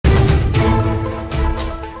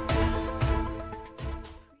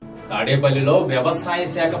తాడేపల్లిలో వ్యవసాయ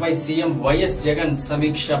శాఖపై CM YS Jagan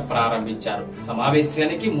సమీక్ష ప్రారంభించారు.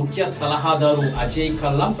 సమావేశానికి ముఖ్య సలహాదారు అజయ్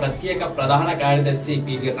కల్లం, ప్రత్యేక ప్రధాన కార్యదర్శి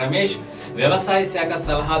పివి రమేష్, వ్యవసాయ శాఖ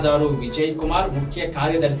సలహాదారు విజయ్ కుమార్, ముఖ్య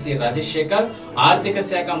కార్యదర్శి రాజశేఖర్, ఆర్థిక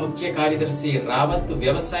శాఖ ముఖ్య కార్యదర్శి రావత్,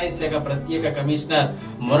 వ్యవసాయ శాఖ ప్రత్యేక కమిషనర్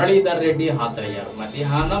మురళీధర్ రెడ్డి హాజరయ్యారు.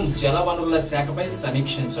 మధ్యాహ్నం జలవనరుల శాఖపై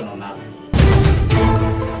సమీక్షించనున్నారు.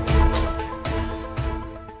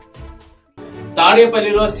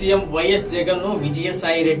 తాడేపల్లిలో సీఎం వైఎస్ జగన్ ను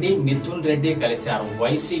విజయసాయి రెడ్డి, మిథున్ రెడ్డి కలిశారు.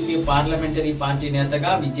 వైసీపీ పార్లమెంటరీ పార్టీ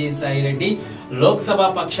నేతగా విజయసాయి రెడ్డి, లోక్సభ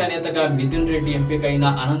పక్ష నేతగా మిథున్ రెడ్డి ఎంపికైన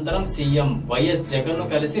అనంతరం సీఎం వైఎస్ జగన్ ను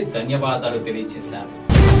కలిసి ధన్యవాదాలు తెలియజేశారు.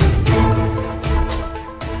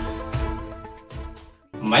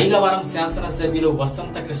 మైలవరం శాసనసభ్యులు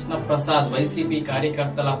వసంత కృష్ణ ప్రసాద్ వైసీపీ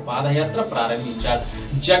కార్యకర్తల పాదయాత్ర ప్రారంభించారు.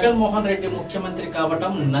 జగన్మోహన్ రెడ్డి ముఖ్యమంత్రి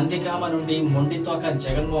కావటం, నందిగామ నుండి మొండితోక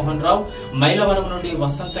జగన్మోహన్ రావు, మైలవరం నుండి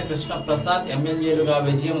వసంత కృష్ణ ప్రసాద్ ఎమ్మెల్యేలుగా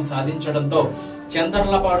విజయం సాధించడంతో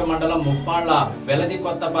చందర్లపాడు మండలం ముప్పాళ్ల, వెలది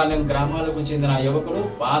కొత్తపాలెం గ్రామాలకు చెందిన యువకులు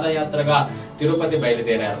పాదయాత్రగా తిరుపతి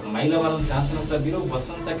బయలుదేరారు. మైలవరం శాసనసభ్యులు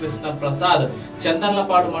వసంత కృష్ణ ప్రసాద్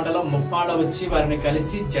చందర్లపాడు మండలం ముప్పాళ్ల వచ్చి వారిని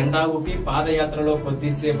కలిసి జెండా ఊపి పాదయాత్రలో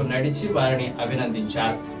కొద్దిసేపు నడిచి వారిని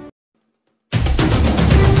అభినందించారు.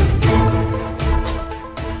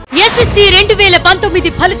 ఎస్ఎస్సి 2019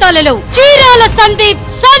 ఫలితాలలో చీరాల సందీప్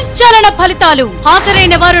సంచలన ఫలితాలు.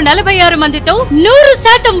 హాజరైన వారు 46 మందితో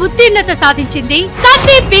 100% ఉత్తీర్ణత సాధించింది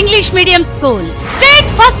Sandeep English medium school. State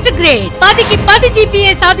first grade 10కి 10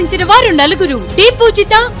 జీపీఏ సాధించిన వారు 4, డి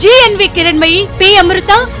పూజిత, జిఎన్వి కిరణ్మయి, పి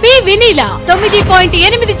అమృత, పి వినీల.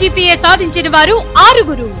 9.8 జీపీఏ సాధించిన వారు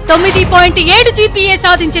 6, 9.7 జీపీఏ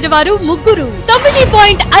సాధించిన వారు 3,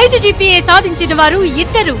 9.5 జీపీఏ సాధించిన వారు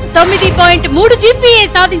 2, 9.3 జీపీఏ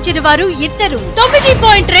సాధించిన వారు 2,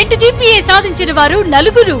 9.2 జీపీఏ సాధించిన వారు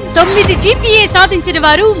 4, 9 జీపీఏ సాధించిన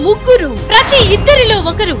వారు 3. ప్రతి ఇద్దరిలో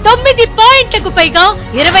ఒకరు 9 పాయింట్లకు పైగా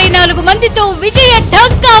 24 మందితో విజయ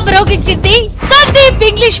ఢంకా మ్రోగించింది Sandeep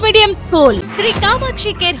English medium school. Shri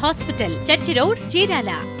Kamakshi care hospital, church road, Chirala.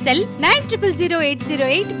 Cell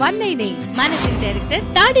 9000808198. Managing director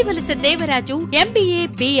Tadivalasa Devaraju, MBA,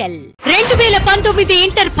 BL. 2019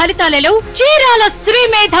 inter ఫలితాలలో చీరాల శ్రీ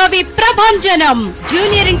మేధావి ప్రభంజనం.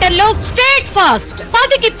 జూనియర్ ఇంటర్ లో స్టేట్ ఫాస్ట్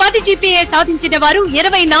 10కి 10 జీపీఏ సాధించిన వారు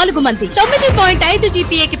 24 మంది, 9.5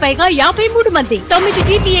 జీపీఏకి పైగా 53 మంది, 9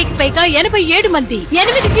 జీపీఏకి పైగా 87 మంది,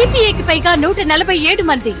 8 జీపీఏకి పైగా 147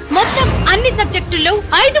 మంది. మొత్తం అన్ని సబ్జెక్టుల్లో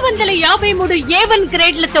 553 A1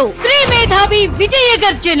 గ్రేడ్లతో శ్రీ మేధావి విజయ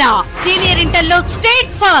గర్జన. సీనియర్ ఇంటర్ లో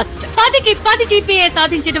స్టేట్ ఫాస్ట్ 10కి 10 జీపీఏ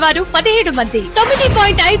సాధించిన వారు 17 మంది,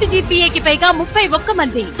 9.5 జీపీఏకి పైగా 31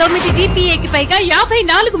 మంది, 9 జీపీఏకి పైగా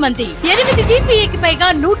 54 మంది, 8 జీపీఏకి పైగా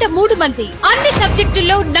 103 మంది. అన్ని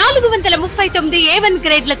సబ్జెక్టుల్లో 439 A1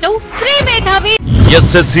 గ్రేడ్లతో శ్రీ మేధావి.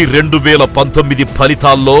 ఎస్ఎస్సి 2019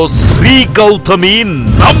 ఫలితాల్లో శ్రీ గౌతమి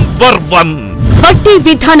నంబర్ 1. బట్టి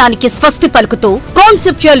విధానానికి స్వస్తి పలుకుతూ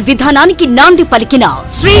కాన్సెప్చువల్ విధానానికి నాంది పలికిన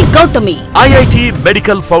Shri Gautami. IIT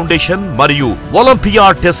medical foundation మరియు ఒలింపియా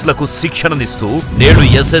టెస్ట్లకు శిక్షణనిస్తూ నేడు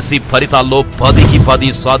ఎస్ఎస్సి ఫలితాల్లో 10కి 10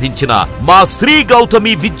 సాధించిన మా శ్రీ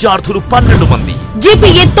గౌతమి విద్యార్థులు 12 మంది.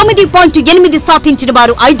 జీపీఏ 9.8 సాధించిన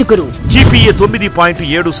వారు 5, జీపీఏ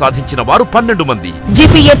 9.7 సాధించిన వారు 12 మంది,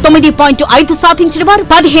 జీపీఏ 9.5 సాధించిన వారు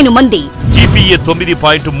 15 మంది, జీపీఏ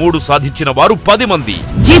 9.3 సాధించిన వారు 10 మంది,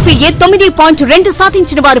 జీపీఏ 9.2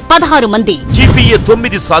 సాధించిన వారు 16 మంది, జీపీఏ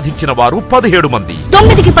 9 సాధించిన వారు 17 మంది,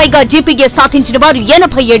 9కి పైగా జీపీఏ సాధించిన వారు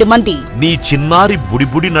 87 మంది. నీ చిన్నారి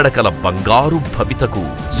బుడిబుడి నడకల బంగారు భవితకు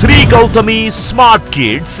Shri Gautami smart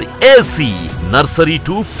kids AC nursery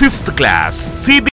to 5th class.